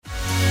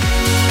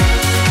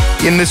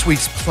In this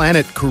week's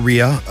Planet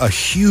Korea, a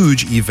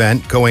huge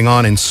event going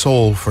on in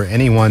Seoul for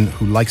anyone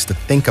who likes to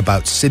think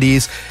about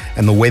cities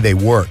and the way they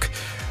work.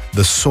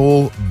 The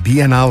Seoul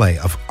Biennale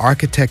of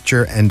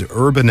Architecture and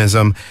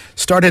Urbanism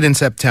started in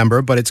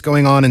September, but it's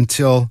going on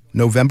until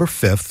November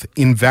 5th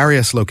in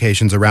various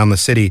locations around the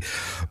city.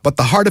 But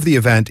the heart of the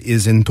event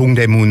is in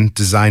Dongdaemun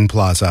Design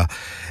Plaza.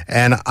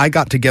 And I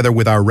got together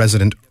with our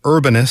resident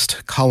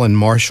urbanist, Colin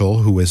Marshall,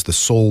 who is the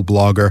Seoul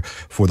blogger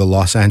for the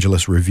Los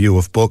Angeles Review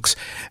of Books,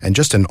 and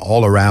just an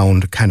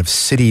all-around kind of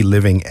city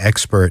living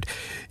expert.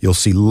 You'll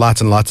see lots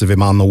and lots of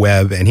him on the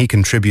web, and he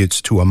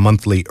contributes to a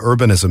monthly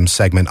urbanism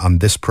segment on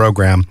this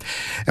program.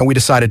 And we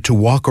decided to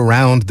walk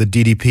around the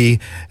DDP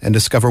and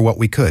discover what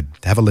we could.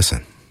 Have a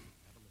listen.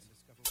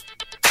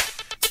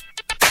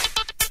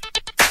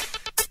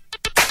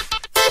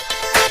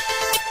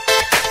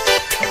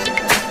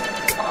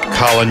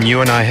 Colin, you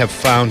and I have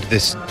found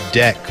this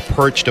deck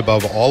perched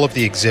above all of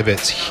the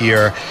exhibits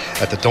here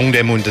at the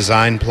Dongdaemun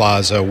Design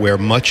Plaza, where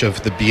much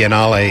of the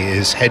Biennale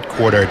is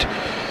headquartered.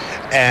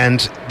 And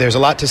there's a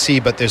lot to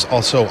see, but there's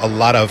also a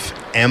lot of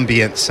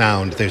ambient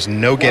sound. There's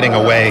no getting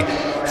away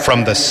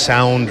from the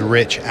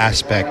sound-rich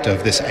aspect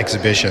of this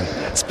exhibition.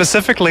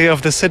 Specifically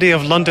of the City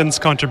of London's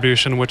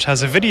contribution, which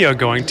has a video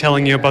going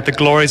telling you about the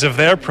glories of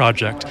their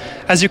project.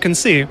 As you can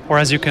see, or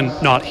as you can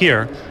not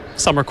hear,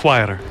 some are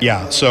quieter.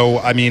 Yeah, so,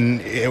 I mean,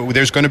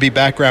 there's going to be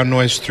background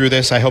noise through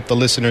this. I hope the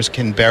listeners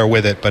can bear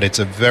with it, but it's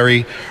a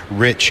very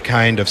rich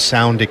kind of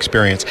sound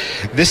experience.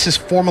 This is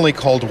formally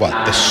called what?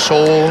 The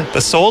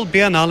Seoul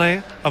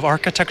Biennale of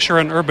Architecture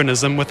and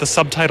Urbanism, with the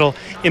subtitle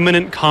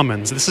Imminent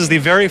Commons. This is the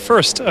very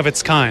first of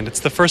its kind. It's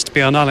the first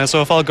Biennale,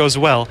 so if all goes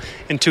well,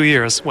 in 2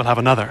 years we'll have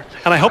another.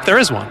 And I hope there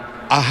is one.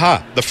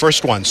 Aha, the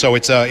first one. So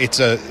it's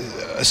a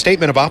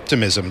statement of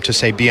optimism to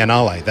say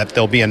Biennale, that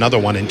there'll be another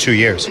one in 2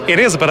 years. It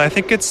is, but I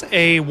think it's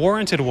a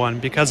warranted one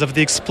because of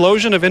the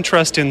explosion of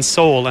interest in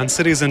Seoul and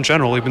cities in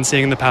general we've been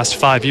seeing in the past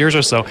 5 years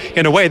or so.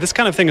 In a way, this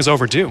kind of thing is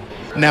overdue.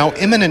 Now,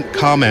 imminent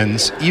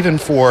commons, even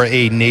for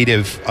a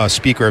native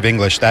speaker of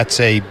English, that's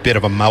a bit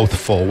of a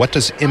mouthful. What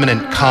does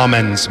imminent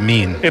commons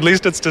mean? At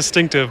least it's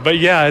distinctive, but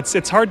yeah,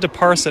 it's hard to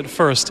parse at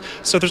first.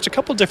 So there's a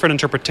couple different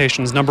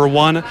interpretations. Number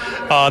one,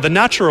 the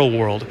natural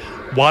world.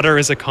 Water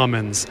is a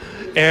commons.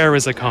 Air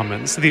is a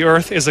commons. The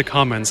earth is a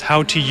commons.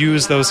 How to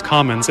use those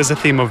commons is a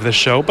theme of this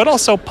show, but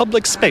also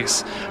public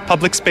space.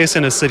 Public space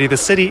in a city. The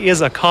city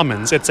is a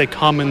commons. It's a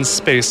commons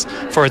space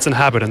for its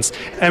inhabitants.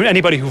 And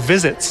anybody who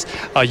visits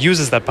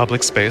uses that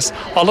public space.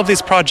 All of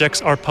these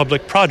projects are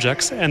public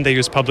projects, and they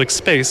use public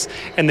space,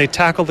 and they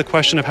tackle the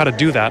question of how to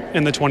do that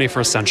in the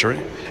 21st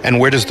century. And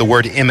where does the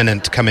word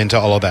imminent come into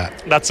all of that?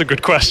 That's a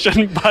good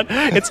question, but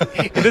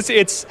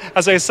it's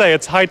as I say,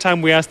 it's high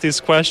time we ask these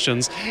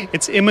questions.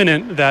 It's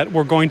imminent that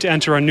we're going to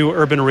enter a new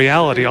urban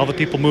reality, all the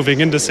people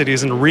moving into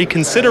cities and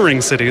reconsidering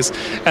cities,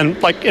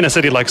 and like in a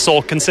city like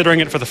Seoul,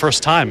 considering it for the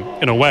first time,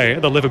 in a way,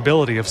 the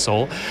livability of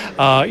Seoul.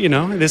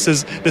 This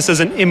is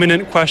an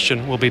imminent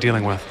question we'll be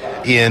dealing with.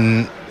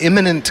 In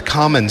imminent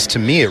commons, to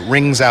me, it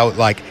rings out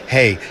like,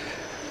 hey,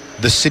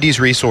 the city's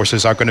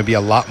resources are going to be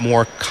a lot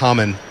more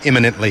common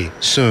imminently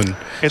soon.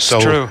 It's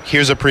true.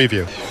 Here's a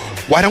preview.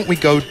 Why don't we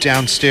go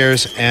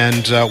downstairs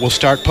and we'll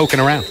start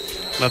poking around?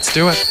 Let's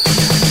do it.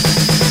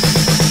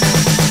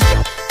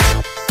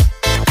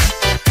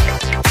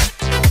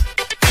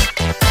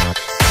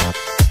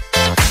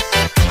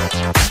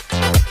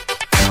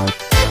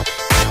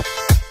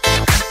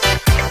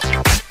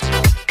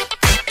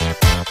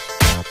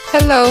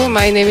 Hello,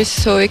 my name is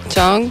Soik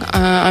Jung.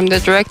 I'm the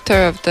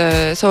director of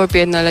the Seoul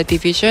Biennale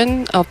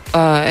division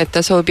at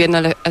the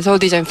Seoul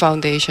Design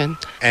Foundation.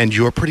 And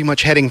you're pretty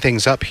much heading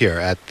things up here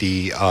at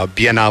the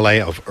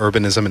Biennale of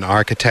Urbanism and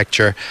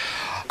Architecture.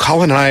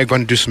 Colin and I are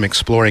going to do some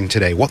exploring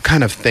today. What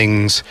kind of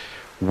things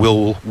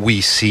will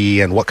we see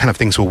and what kind of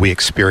things will we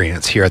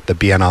experience here at the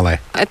Biennale?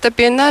 At the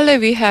Biennale,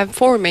 we have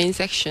 4 main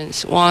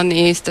sections. One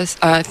is the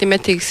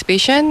thematic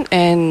exhibition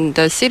and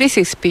the cities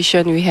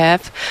exhibition we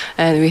have,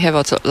 and we have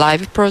also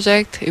live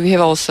project. We have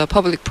also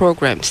public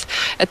programs.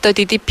 At the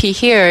DDP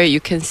here,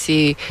 you can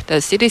see the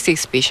cities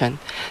exhibition.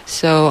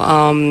 So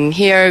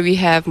here we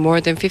have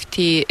more than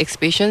 50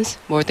 exhibitions,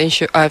 more than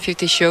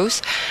 50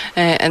 shows,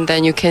 and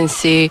then you can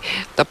see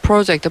the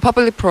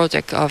public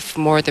project of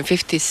more than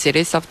 50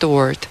 cities of the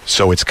world.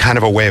 So it's kind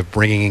of a way of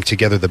bringing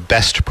together the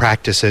best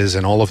practices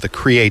and all of the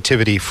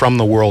creativity from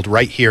the world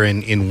right here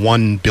in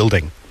one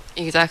building.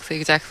 Exactly.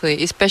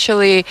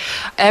 Especially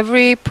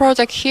every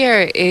project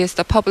here is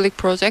the public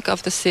project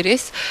of the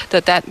cities.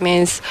 That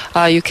means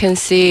you can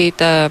see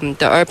the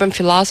urban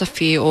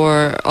philosophy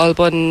or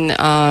urban,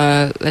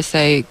 let's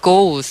say,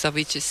 goals of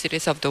each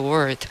cities of the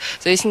world.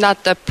 So it's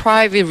not the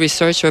private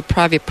research or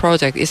private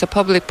project. It's a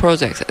public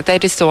project.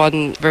 That is the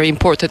one very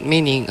important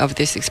meaning of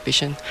this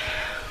exhibition.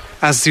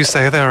 As you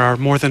say, there are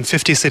more than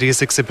 50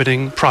 cities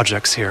exhibiting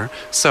projects here.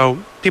 So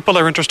people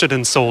are interested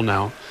in Seoul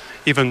now.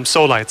 Even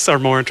Seoulites are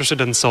more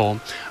interested in Seoul.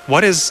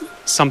 What is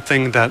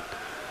something that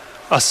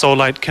a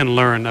Seoulite can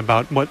learn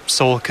about what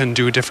Seoul can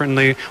do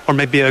differently, or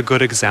maybe a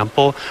good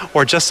example,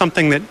 or just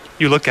something that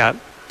you look at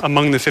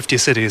among the 50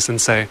 cities and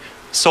say,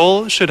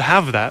 Seoul should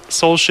have that.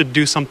 Seoul should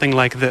do something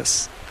like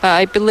this?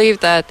 I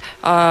believe that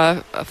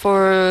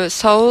for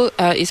Seoul,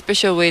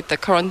 especially with the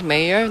current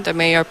mayor, the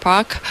Mayor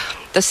Park,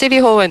 the city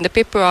hall and the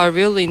people are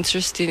really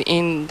interested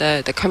in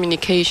the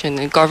communication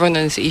and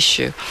governance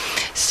issue.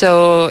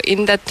 So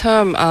in that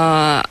term,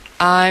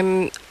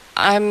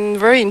 I'm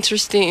very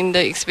interested in the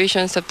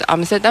exhibitions of the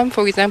Amsterdam,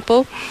 for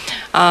example,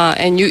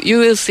 and you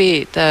will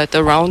see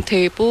the round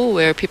table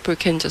where people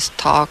can just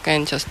talk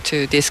and just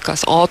to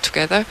discuss all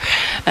together.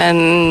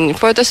 And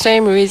for the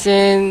same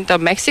reason, the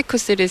Mexico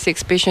City's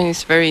exhibition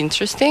is very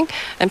interesting,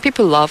 and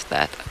people love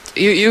that.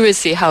 You will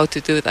see how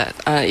to do that.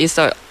 It's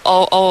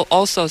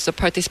also the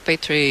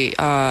participatory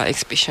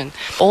exhibition.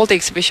 All the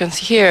exhibitions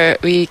here,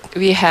 we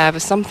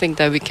have something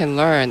that we can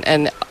learn,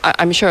 and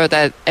I'm sure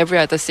that every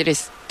other city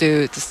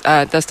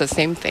does the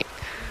same thing.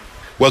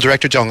 Well,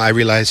 Director Jung, I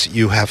realize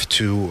you have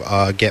to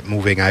get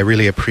moving. I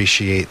really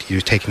appreciate you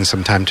taking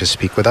some time to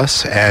speak with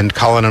us. And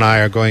Colin and I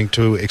are going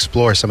to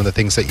explore some of the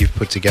things that you've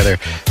put together.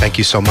 Thank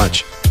you so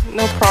much.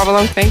 No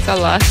problem. Thanks a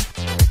lot.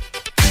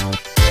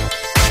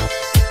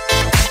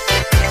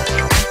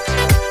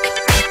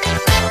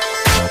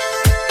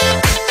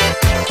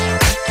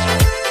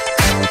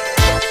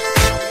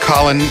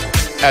 Colin,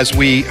 as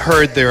we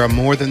heard, there are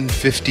more than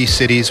 50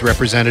 cities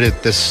represented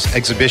at this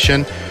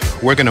exhibition.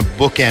 We're going to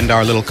bookend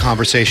our little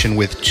conversation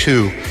with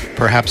two,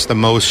 perhaps the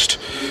most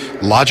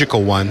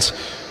logical ones.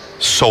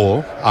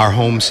 Seoul, our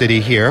home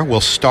city here.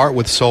 We'll start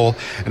with Seoul,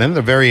 and then at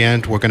the very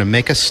end, we're going to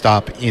make a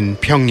stop in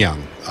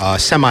Pyongyang.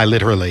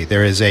 Semi-literally,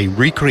 there is a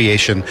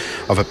recreation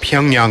of a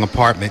Pyongyang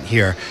apartment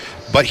here.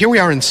 But here we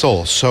are in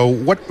Seoul. So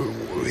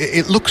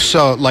it looks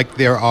like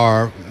there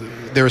are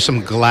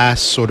some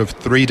glass, sort of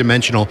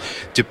three-dimensional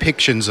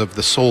depictions of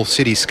the Seoul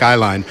city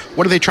skyline.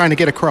 What are they trying to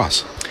get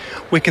across?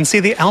 We can see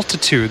the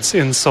altitudes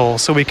in Seoul,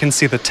 so we can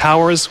see the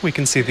towers, we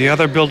can see the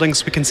other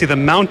buildings, we can see the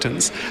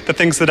mountains, the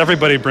things that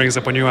everybody brings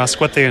up when you ask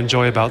what they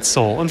enjoy about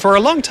Seoul. And for a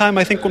long time,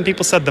 I think when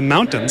people said the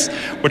mountains,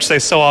 which they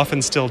so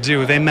often still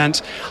do, they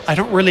meant, I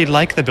don't really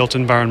like the built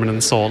environment in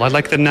Seoul. I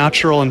like the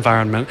natural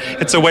environment.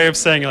 It's a way of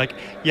saying, like,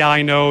 yeah,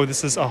 I know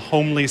this is a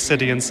homely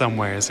city in some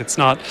ways. It's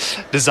not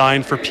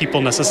designed for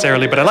people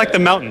necessarily, but I like the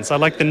mountains, I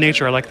like the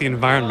nature, I like the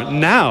environment.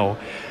 Now,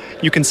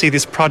 you can see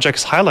these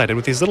projects highlighted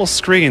with these little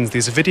screens,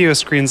 these video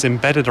screens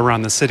embedded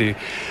around the city.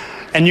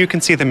 And you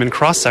can see them in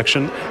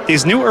cross-section.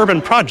 These new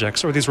urban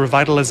projects, or these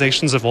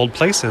revitalizations of old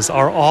places,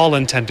 are all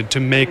intended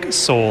to make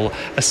Seoul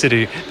a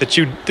city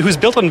whose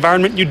built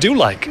environment you do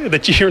like,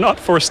 that you're not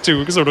forced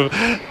to sort of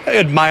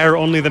admire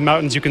only the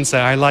mountains. You can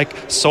say, I like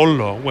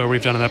Solo, where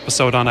we've done an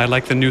episode on. I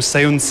like the new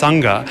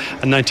Seoul-sanga,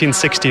 a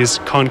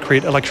 1960s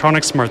concrete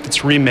electronics mart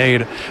that's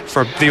remade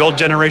for the old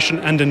generation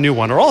and a new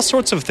one, or all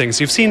sorts of things.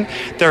 You've seen,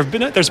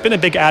 there's been a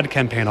big ad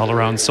campaign all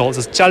around Seoul. It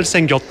says,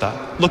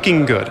 잘생겼다,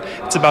 looking good.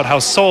 It's about how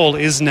Seoul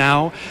is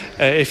now,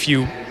 if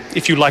you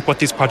like what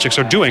these projects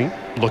are doing,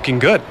 looking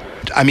good.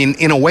 I mean,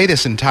 in a way,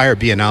 this entire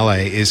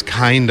Biennale is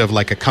kind of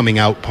like a coming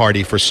out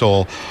party for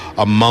Seoul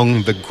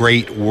among the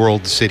great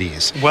world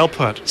cities. Well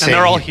put. And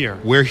they're all here.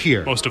 We're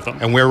here. Most of them.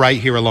 And we're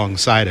right here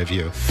alongside of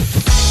you.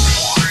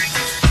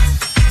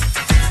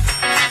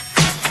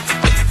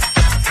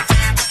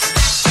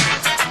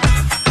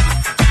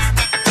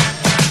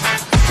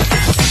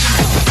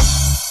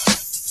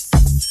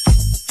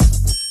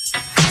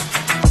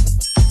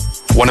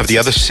 One of the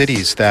other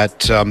cities that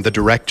the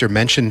director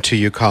mentioned to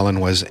you, Colin,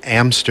 was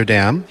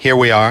Amsterdam. Here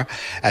we are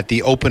at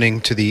the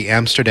opening to the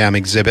Amsterdam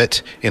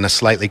exhibit in a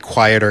slightly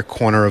quieter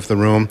corner of the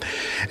room.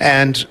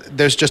 And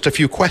there's just a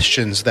few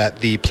questions that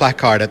the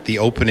placard at the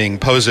opening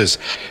poses.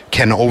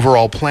 Can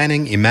overall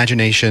planning,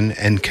 imagination,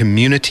 and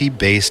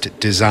community-based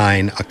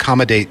design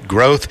accommodate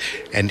growth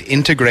and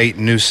integrate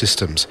new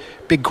systems?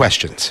 Big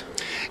questions.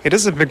 It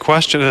is a big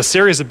question, a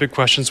series of big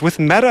questions with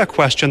meta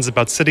questions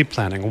about city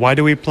planning. Why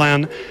do we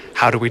plan?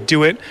 How do we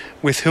do it?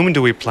 With whom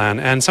do we plan?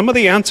 And some of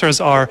the answers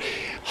are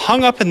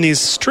hung up in these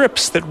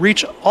strips that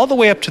reach all the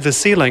way up to the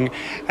ceiling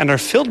and are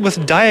filled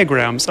with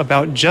diagrams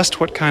about just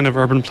what kind of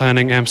urban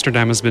planning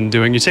Amsterdam has been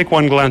doing. You take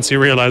one glance, you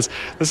realize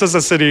this is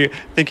a city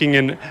thinking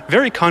in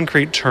very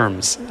concrete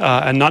terms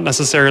and not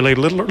necessarily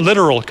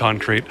literal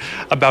concrete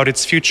about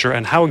its future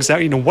and how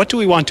exactly, what do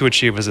we want to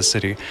achieve as a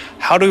city?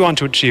 How do we want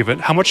to achieve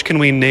it? How much can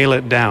we nail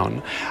it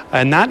down?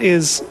 And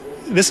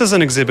this is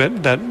an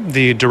exhibit that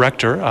the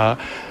director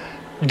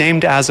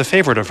named as a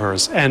favorite of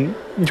hers. And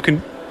you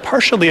can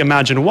partially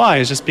imagine why,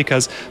 is just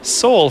because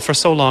Seoul, for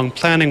so long,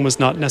 planning was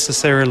not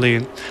necessarily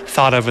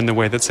thought of in the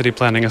way that city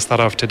planning is thought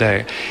of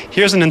today.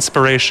 Here's an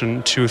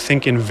inspiration to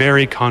think in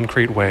very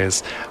concrete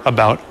ways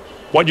about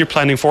what you're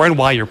planning for and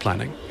why you're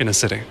planning in a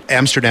city.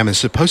 Amsterdam is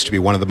supposed to be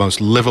one of the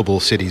most livable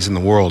cities in the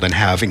world and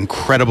have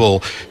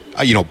incredible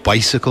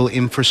bicycle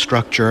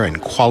infrastructure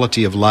and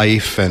quality of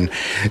life and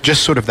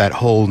just sort of that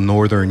whole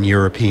Northern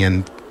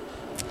European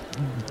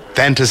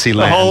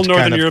Fantasyland. The whole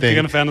Northern kind of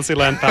European thing.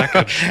 Fantasyland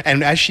package.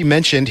 And as she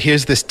mentioned,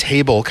 here's this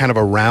table, kind of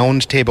a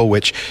round table,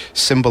 which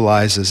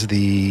symbolizes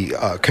the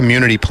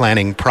community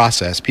planning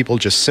process. People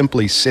just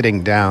simply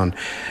sitting down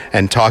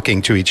and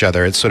talking to each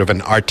other. It's sort of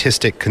an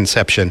artistic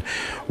conception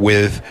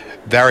with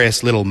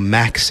various little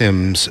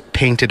maxims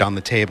painted on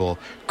the table.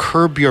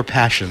 Curb your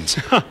passions.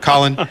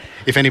 Colin,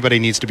 if anybody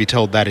needs to be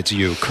told that, it's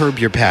you. Curb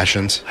your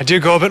passions. I do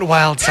go a bit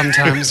wild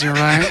sometimes, you're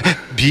right.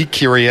 Be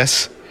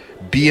curious.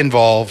 Be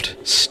involved.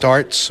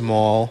 Start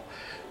small.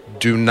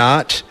 Do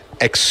not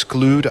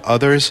exclude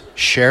others.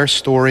 Share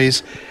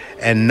stories.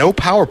 And no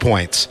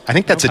PowerPoints. I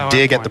think that's a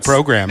dig at the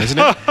program, isn't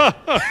it?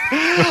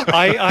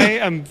 I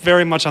am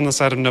very much on the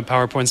side of no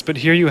PowerPoints, but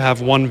here you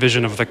have one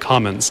vision of the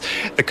Commons.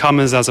 The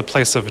Commons as a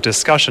place of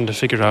discussion to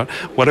figure out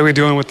what are we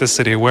doing with this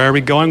city, where are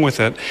we going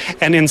with it?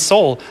 And in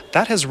Seoul,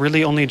 that has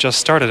really only just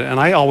started. And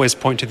I always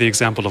point to the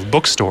example of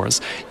bookstores.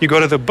 You go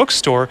to the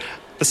bookstore,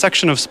 the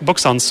section of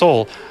books on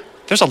Seoul,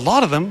 there's a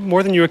lot of them,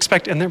 more than you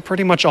expect, and they're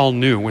pretty much all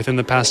new within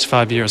the past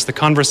 5 years. The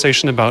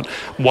conversation about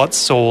what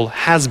Seoul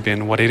has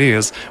been, what it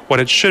is, what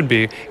it should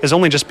be, is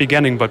only just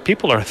beginning, but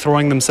people are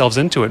throwing themselves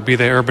into it, be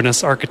they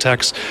urbanists,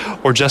 architects,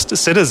 or just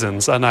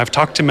citizens. And I've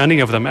talked to many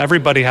of them.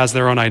 Everybody has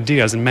their own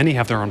ideas, and many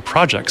have their own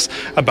projects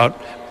about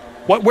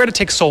where to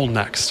take Seoul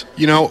next.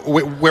 You know,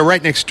 we're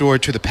right next door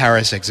to the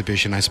Paris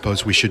exhibition. I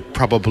suppose we should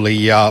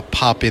probably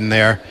pop in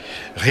there.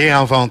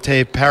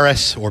 Réinventer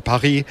Paris or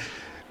Paris.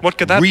 What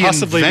could that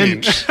possibly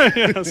mean?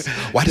 Yes.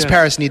 Why does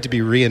Paris need to be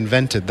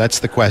reinvented? That's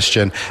the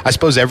question. I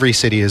suppose every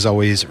city is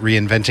always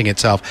reinventing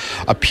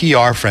itself. A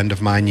PR friend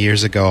of mine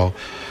years ago,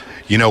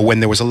 you know,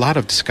 when there was a lot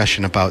of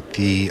discussion about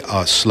the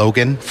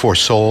slogan for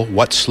Seoul,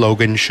 what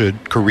slogan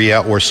should Korea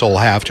or Seoul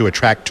have to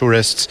attract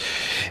tourists?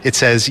 It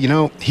says, you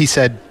know, he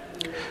said,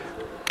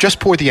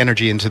 just pour the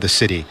energy into the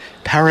city.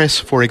 Paris,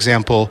 for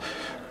example,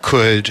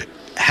 could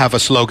have a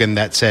slogan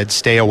that said,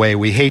 stay away,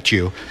 we hate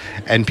you,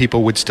 and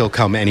people would still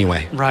come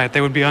anyway. Right,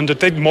 they would be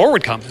more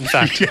would come, in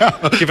fact,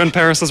 given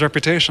Paris's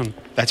reputation.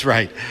 That's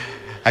right.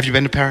 Have you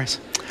been to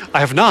Paris? I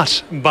have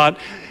not, but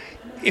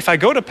if I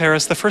go to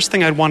Paris, the first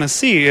thing I'd want to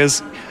see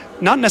is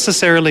not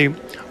necessarily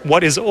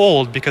what is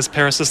old, because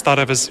Paris is thought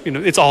of as, you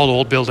know, it's all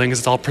old buildings,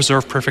 it's all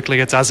preserved perfectly,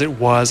 it's as it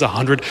was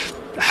 100,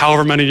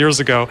 however many years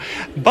ago,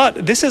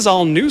 but this is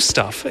all new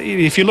stuff.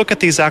 If you look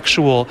at these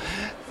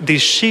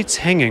sheets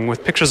hanging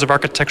with pictures of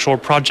architectural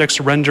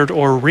projects rendered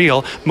or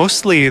real,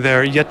 mostly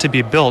they're yet to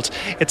be built.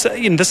 It's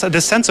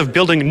this sense of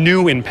building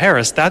new in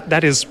Paris,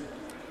 that is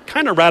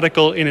kind of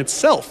radical in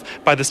itself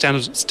by the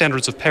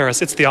standards of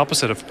Paris. It's the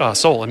opposite of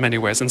Seoul in many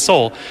ways. In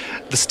Seoul,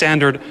 the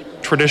standard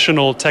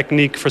traditional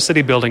technique for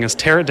city building is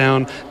tear it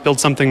down, build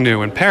something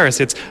new. In Paris,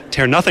 it's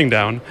tear nothing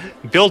down,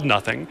 build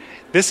nothing.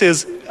 This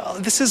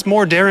is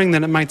more daring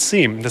than it might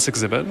seem, this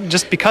exhibit,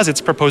 just because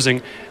it's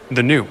proposing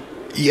the new.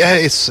 Yeah,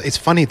 it's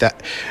funny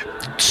that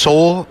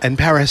Seoul and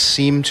Paris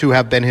seem to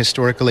have been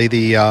historically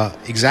the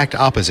exact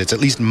opposites, at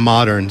least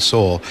modern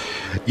Seoul.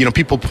 You know,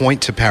 people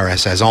point to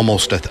Paris as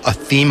almost a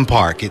theme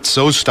park. It's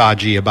so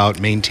stodgy about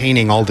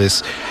maintaining all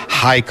this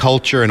high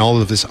culture and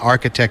all of this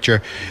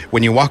architecture.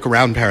 When you walk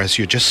around Paris,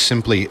 you're just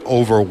simply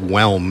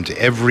overwhelmed.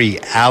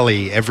 Every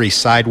alley, every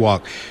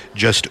sidewalk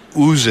just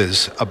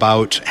oozes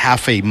about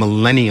half a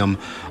millennium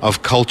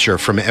of culture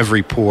from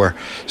every pore.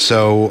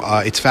 So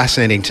it's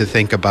fascinating to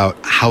think about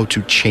how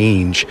to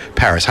change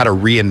Paris, how to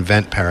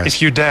reinvent Paris.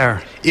 If you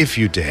dare. If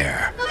you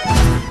dare.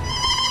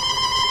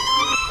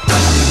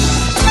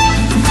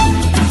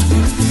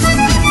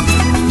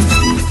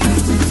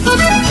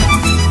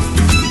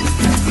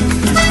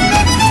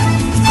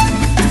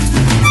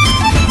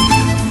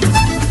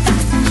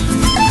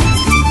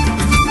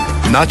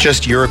 Not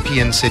just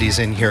European cities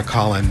in here,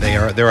 Colin.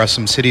 There are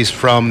some cities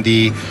from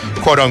the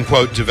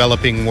quote-unquote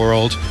developing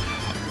world.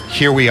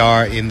 Here we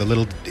are in the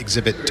little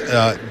exhibit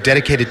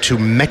dedicated to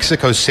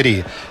Mexico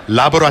City,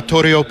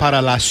 Laboratorio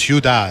para la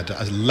Ciudad,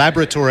 a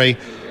laboratory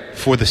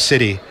for the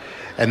city.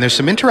 And there's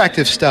some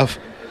interactive stuff.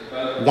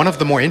 One of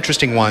the more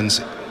interesting ones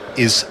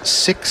is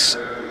 6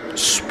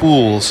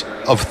 spools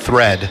of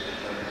thread,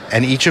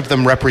 and each of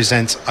them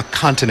represents a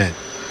continent.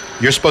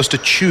 You're supposed to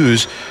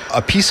choose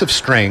a piece of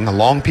string, a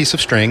long piece of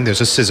string,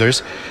 there's a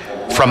scissors,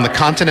 from the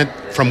continent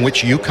from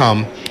which you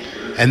come,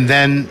 and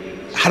then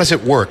how does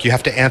it work? You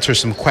have to answer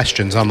some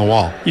questions on the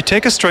wall. You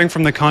take a string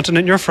from the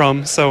continent you're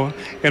from, so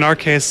in our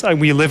case,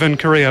 we live in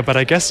Korea, but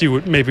I guess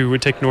maybe we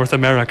would take North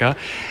America.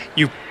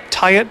 You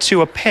tie it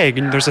to a peg,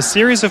 and there's a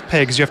series of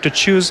pegs. You have to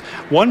choose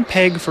one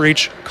peg for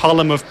each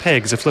column of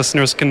pegs, if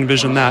listeners can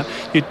envision that.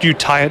 You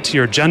tie it to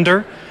your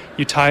gender,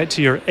 you tie it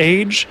to your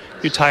age,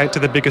 you tie it to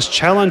the biggest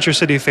challenge your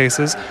city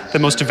faces, the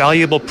most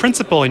valuable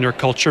principle in your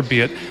culture, be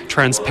it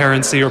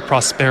transparency or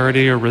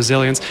prosperity or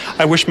resilience.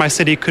 I wish my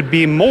city could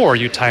be more.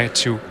 You tie it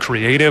to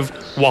creative,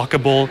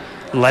 walkable,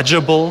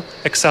 legible,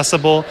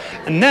 accessible,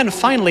 and then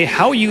finally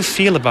how you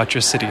feel about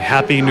your city,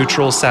 happy,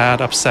 neutral, sad,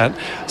 upset.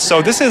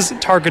 So this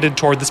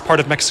part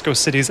of Mexico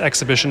City's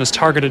exhibition is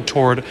targeted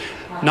toward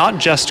not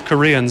just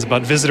Koreans,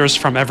 but visitors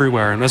from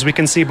everywhere. And as we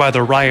can see by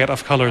the riot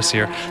of colors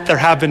here, there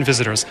have been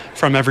visitors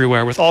from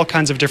everywhere with all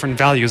kinds of different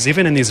values,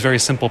 even in these very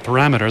simple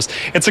parameters.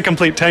 It's a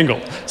complete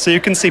tangle. So you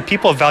can see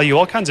people value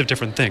all kinds of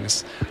different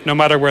things, no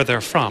matter where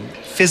they're from.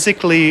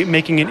 Physically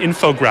making an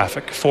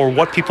infographic for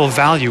what people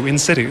value in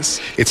cities.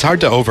 It's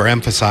hard to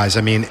overemphasize.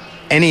 I mean,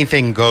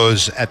 anything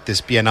goes at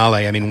this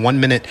Biennale. I mean, 1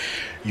 minute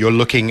you're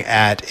looking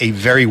at a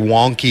very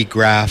wonky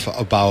graph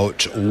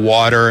about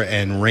water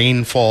and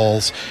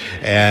rainfalls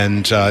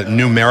and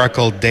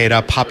numerical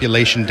data,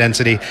 population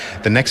density.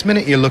 The next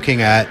minute you're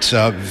looking at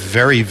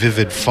very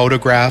vivid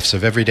photographs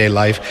of everyday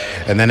life.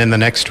 And then in the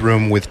next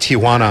room with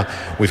Tijuana,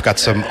 we've got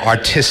some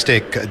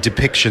artistic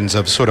depictions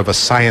of sort of a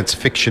science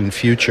fiction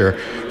future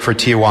for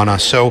Tijuana.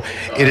 So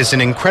it is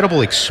an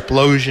incredible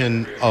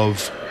explosion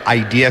of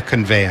idea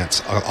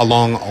conveyance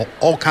along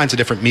all kinds of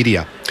different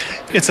media.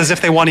 It's as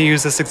if they want to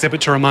use this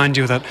exhibit to remind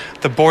you that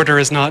the border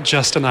is not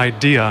just an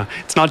idea,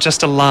 it's not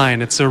just a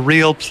line, it's a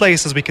real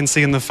place, as we can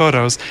see in the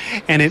photos,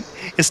 and it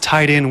is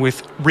tied in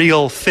with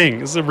real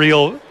things, the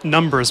real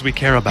numbers we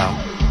care about.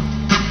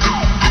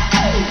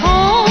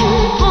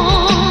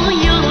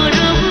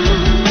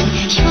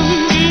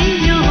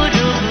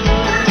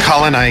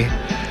 Colin,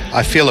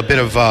 I feel a bit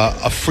of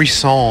a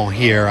frisson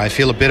here. I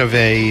feel a bit of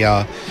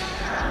a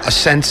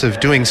sense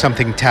of doing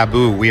something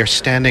taboo. We are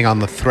standing on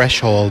the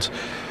threshold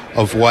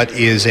of what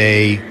is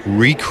a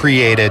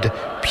recreated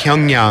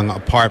Pyongyang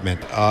apartment.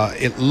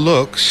 It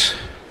looks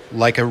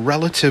like a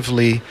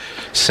relatively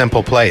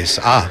simple place.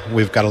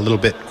 We've got a little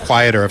bit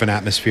quieter of an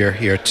atmosphere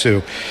here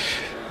too.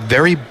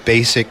 Very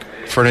basic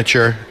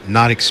furniture,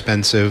 not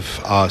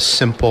expensive,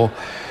 simple.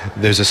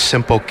 There's a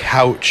simple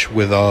couch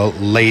with a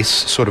lace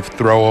sort of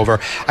throw over.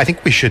 I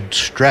think we should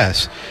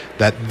stress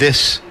that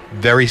this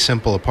very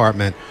simple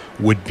apartment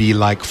would be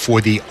like for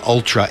the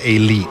ultra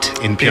elite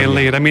in Pyongyang. The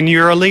elite. I mean,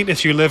 you're elite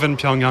if you live in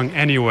Pyongyang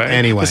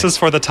anyway. This is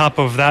for the top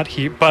of that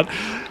heap. But,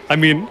 I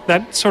mean,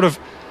 that sort of,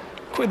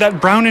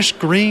 that brownish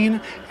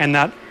green and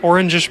that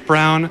orangish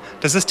brown,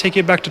 does this take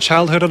you back to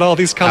childhood at all,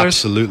 these colors?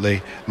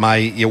 Absolutely.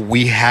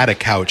 We had a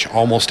couch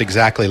almost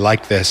exactly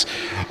like this.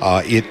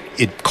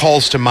 It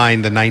calls to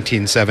mind the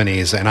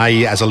 1970s, and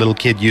I, as a little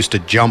kid, used to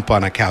jump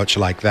on a couch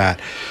like that.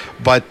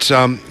 But,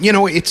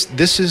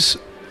 this is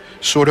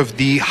sort of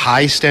the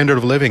high standard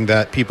of living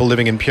that people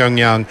living in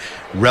Pyongyang,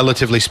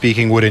 relatively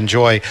speaking, would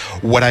enjoy.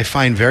 What I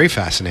find very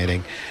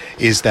fascinating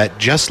is that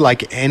just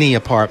like any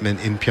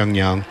apartment in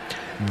Pyongyang,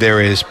 there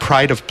is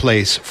pride of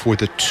place for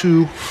the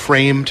two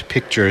framed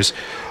pictures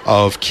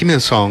of Kim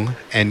Il-sung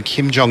and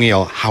Kim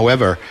Jong-il.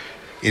 However,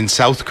 in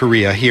South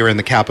Korea, here in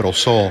the capital,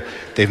 Seoul,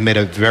 they've made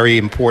a very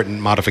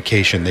important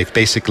modification. They've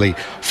basically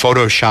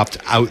photoshopped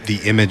out the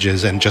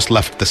images and just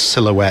left the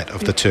silhouette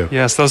of the two.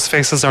 Yes, those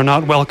faces are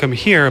not welcome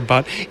here,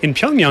 but in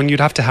Pyongyang,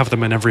 you'd have to have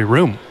them in every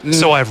room.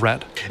 So I've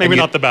read. Maybe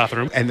not the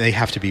bathroom. And they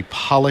have to be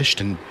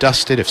polished and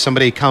dusted. If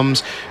somebody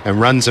comes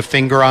and runs a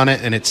finger on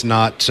it and it's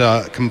not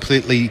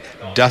completely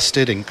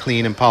dusted and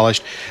clean and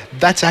polished,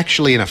 that's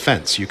actually an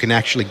offense. You can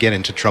actually get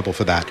into trouble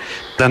for that.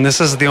 Then this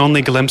is the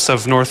only glimpse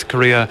of North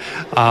Korea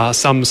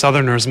some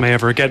Southerners may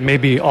ever get,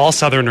 maybe all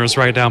Southerners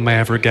right now may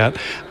ever get.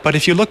 But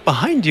if you look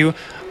behind you,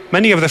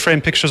 many of the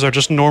framed pictures are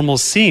just normal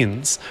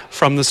scenes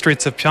from the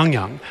streets of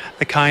Pyongyang,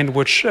 the kind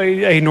which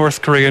a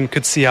North Korean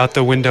could see out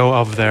the window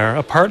of their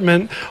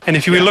apartment. And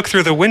if you look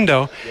through the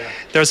window,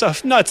 there's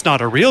it's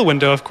not a real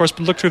window, of course,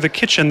 but look through the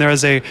kitchen. There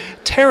is a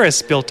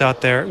terrace built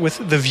out there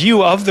with the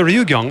view of the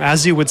Ryugyong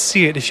as you would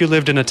see it if you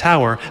lived in a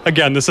tower.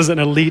 Again, this is an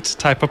elite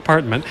type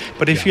apartment,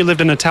 but if you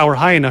lived in a tower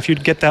high enough,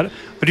 you'd get that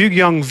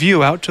Ryugyong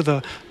view out to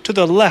the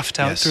left,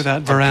 out through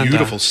that veranda. A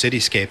beautiful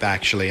cityscape,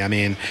 actually. I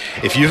mean,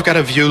 if you've got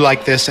a view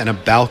like this and a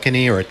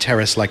balcony or a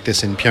terrace like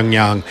this in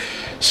Pyongyang,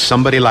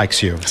 somebody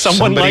likes you.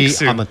 Somebody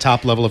likes you. On the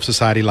top level of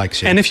society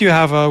likes you. And if you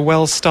have a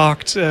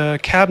well-stocked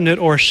cabinet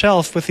or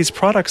shelf with these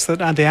products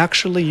that they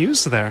actually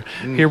use there,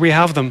 here we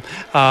have them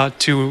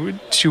to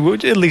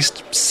at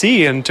least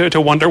see and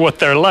to wonder what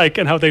they're like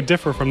and how they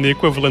differ from the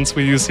equivalents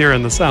we use here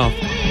in the South.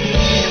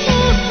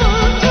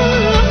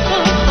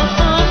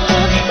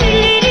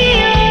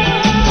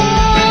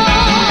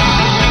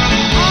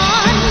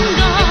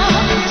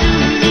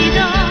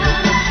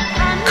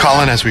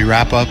 Colin, as we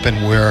wrap up and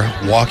we're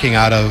walking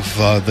out of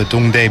the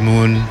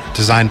Dongdaemun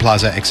Design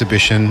Plaza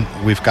exhibition,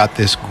 we've got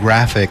this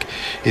graphic.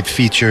 It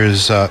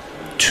features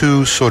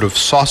two sort of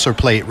saucer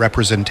plate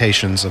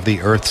representations of the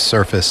Earth's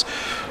surface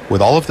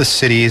with all of the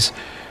cities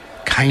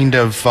kind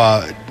of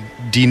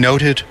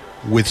denoted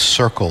with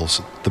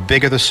circles. The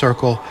bigger the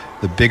circle,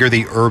 the bigger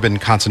the urban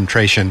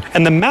concentration.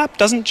 And the map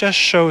doesn't just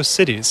show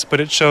cities, but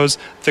it shows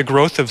the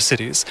growth of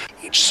cities.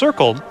 Each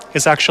circle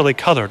is actually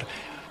colored.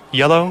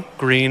 Yellow,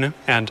 green,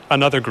 and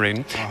another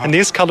green. And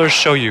these colors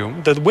show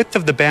you, the width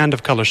of the band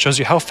of colors shows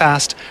you how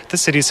fast the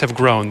cities have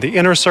grown. The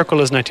inner circle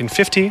is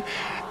 1950,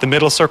 the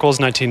middle circle is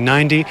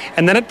 1990,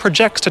 and then it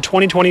projects to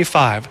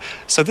 2025.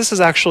 So this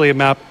is actually a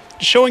map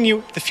showing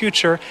you the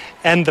future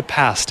and the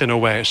past in a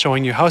way,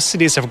 showing you how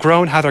cities have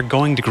grown, how they're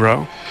going to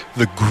grow.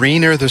 The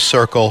greener the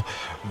circle,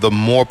 the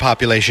more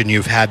population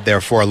you've had there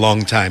for a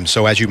long time.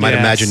 So as you might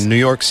imagine, New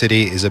York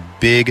City is a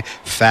big,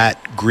 fat,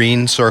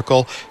 green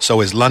circle.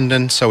 So is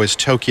London, so is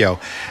Tokyo.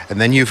 And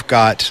then you've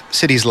got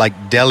cities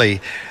like Delhi.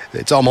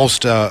 It's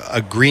almost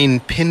a green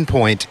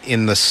pinpoint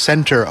in the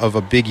center of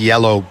a big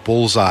yellow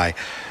bullseye.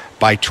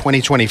 By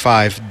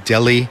 2025,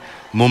 Delhi,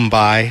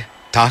 Mumbai,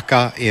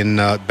 Dhaka in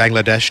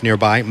Bangladesh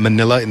nearby,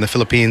 Manila in the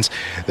Philippines,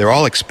 they're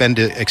all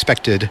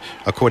expected,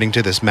 according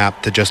to this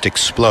map, to just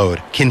explode.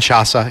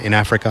 Kinshasa in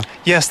Africa.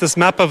 Yes, this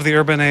map of the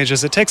urban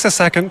ages, it takes a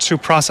second to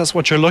process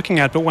what you're looking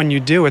at, but when you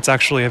do, it's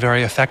actually a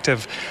very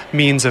effective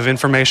means of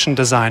information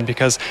design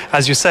because,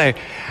 as you say,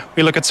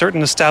 we look at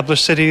certain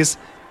established cities,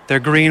 they're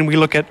green. We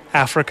look at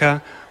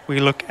Africa. We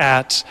look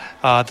at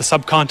the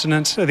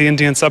subcontinent, the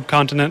Indian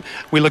subcontinent.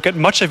 We look at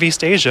much of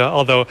East Asia,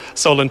 although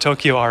Seoul and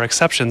Tokyo are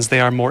exceptions.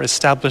 They are more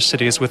established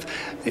cities with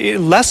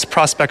less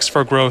prospects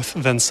for growth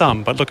than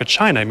some. But look at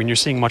China. I mean, you're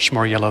seeing much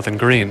more yellow than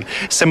green,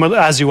 similar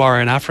as you are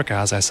in Africa,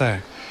 as I say.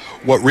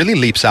 What really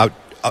leaps out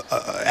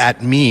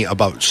at me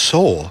about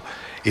Seoul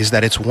is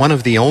that it's one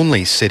of the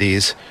only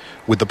cities,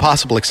 with the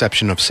possible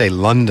exception of, say,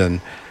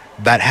 London,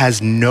 that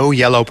has no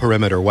yellow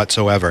perimeter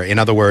whatsoever. In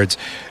other words,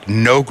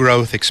 no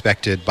growth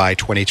expected by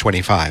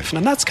 2025.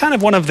 And that's kind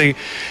of one of the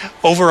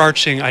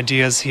overarching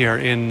ideas here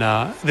in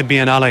the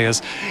Biennale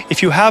is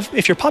if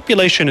your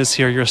population is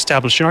here, you're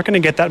established, you're not going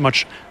to get that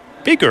much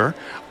bigger.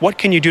 What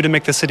can you do to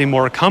make the city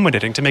more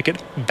accommodating, to make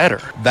it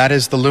better? That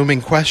is the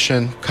looming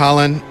question.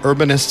 Colin,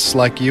 urbanists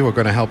like you are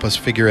going to help us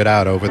figure it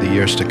out over the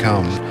years to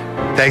come.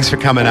 Thanks for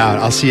coming out.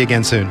 I'll see you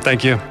again soon.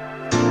 Thank you.